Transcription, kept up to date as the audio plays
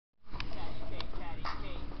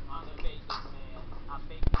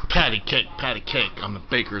patty cake. I'm the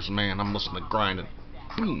baker's man. I'm listening to Grinding.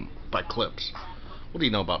 Boom, by Clips. What do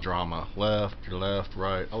you know about drama? Left,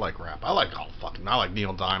 right. I like rap. I like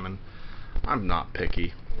Neil Diamond. I'm not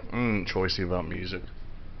picky. Choicey about music.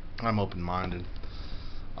 I'm open-minded.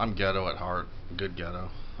 I'm ghetto at heart. Good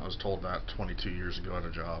ghetto. I was told that 22 years ago at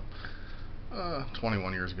a job.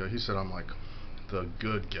 21 years ago. He said I'm like the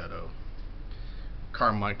good ghetto.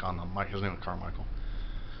 Carmichael on the mic. His name was Carmichael.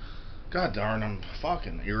 God darn, I'm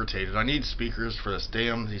fucking irritated. I need speakers for these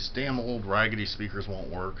damn old raggedy speakers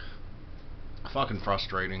won't work. Fucking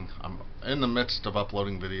frustrating. I'm in the midst of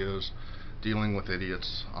uploading videos, dealing with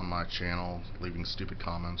idiots on my channel, leaving stupid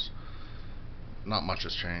comments. Not much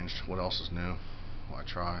has changed. What else is new? Well, I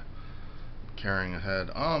try. Carrying ahead.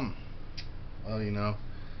 Well, you know,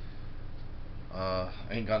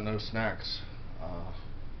 ain't got no snacks.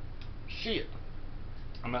 Shit.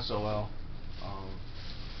 I'm SOL.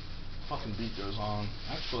 Fucking beat goes on.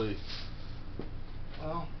 Actually,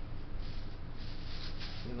 well,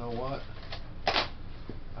 you know what?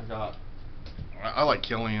 I like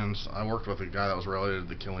Killian's. I worked with a guy that was related to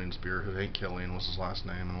the Killian's beer. Who ain't Killian was his last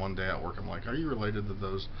name. And one day at work, I'm like, "Are you related to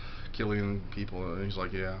those Killian people?" And he's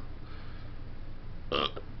like, "Yeah."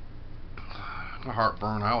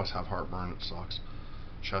 Heartburn. I always have heartburn. It sucks.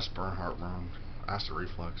 Chest burn, heartburn, acid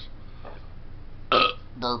reflux,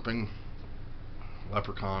 burping.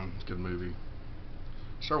 Leprechaun, good movie.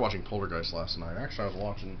 Started watching Poltergeist last night. Actually, I was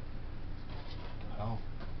watching. What the hell?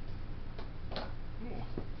 Oh.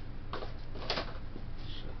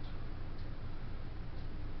 Shit.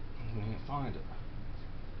 I can't find it.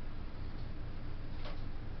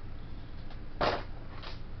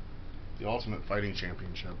 The Ultimate Fighting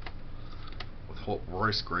Championship with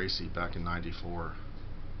Royce Gracie back in '94.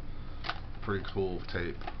 Pretty cool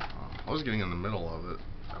tape. I was getting in the middle of it.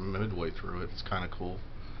 I'm midway through it. It's kind of cool.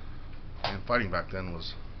 And fighting back then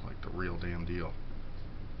was like the real damn deal.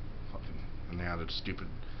 And they added stupid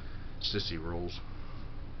sissy rules.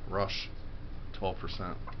 Rush,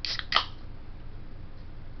 12%.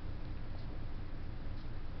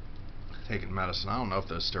 Taking medicine. I don't know if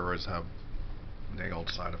those steroids have nailed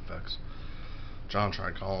side effects. John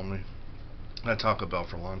tried calling me. I had Taco Bell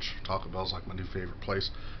for lunch. Taco Bell's like my new favorite place.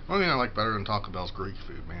 The only thing I like better than Taco Bell's Greek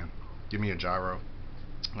food, man. Give me a gyro.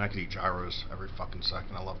 I could eat gyros every fucking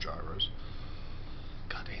second. I love gyros.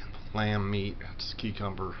 Goddamn. Lamb meat. It's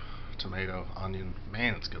cucumber, tomato, onion.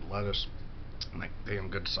 Man, it's good lettuce. And that damn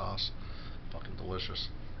good sauce. Fucking delicious.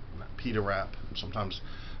 And that pita wrap. Sometimes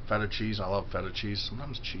feta cheese. I love feta cheese.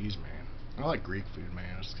 Sometimes cheese, man. I like Greek food,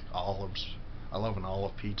 man. It's olives. I love an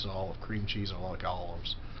olive pizza, olive cream cheese. I like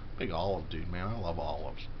olives. Big olive dude, man. I love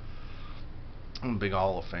olives. I'm a big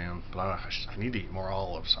olive fan, but I need to eat more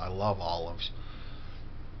olives. I love olives.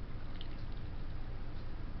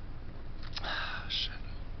 Shit.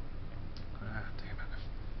 Ah, damn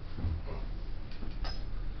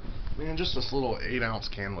it. Man, just this little 8-ounce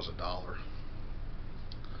can was $1.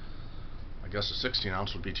 I guess a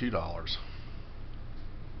 16-ounce would be $2.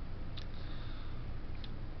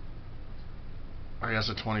 I guess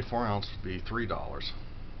a 24-ounce would be $3.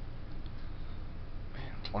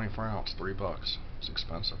 Man, 24-ounce, $3. It's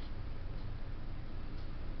expensive.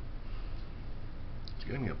 It's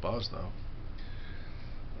getting me a buzz though.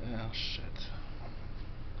 Oh shit.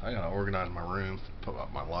 I gotta organize my room, put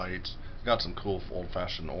up my lights. Got some cool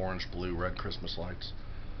old-fashioned orange, blue, red Christmas lights.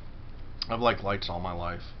 I've liked lights all my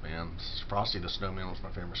life, man. Frosty the Snowman was my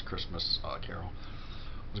favorite Christmas carol. When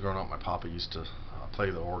I was growing up, my papa used to play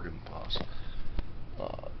the organ,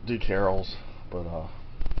 do carols, but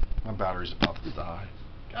my battery's about to die.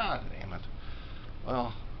 God damn it.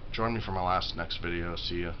 Well, join me for my next video.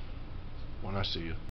 See ya when I see you.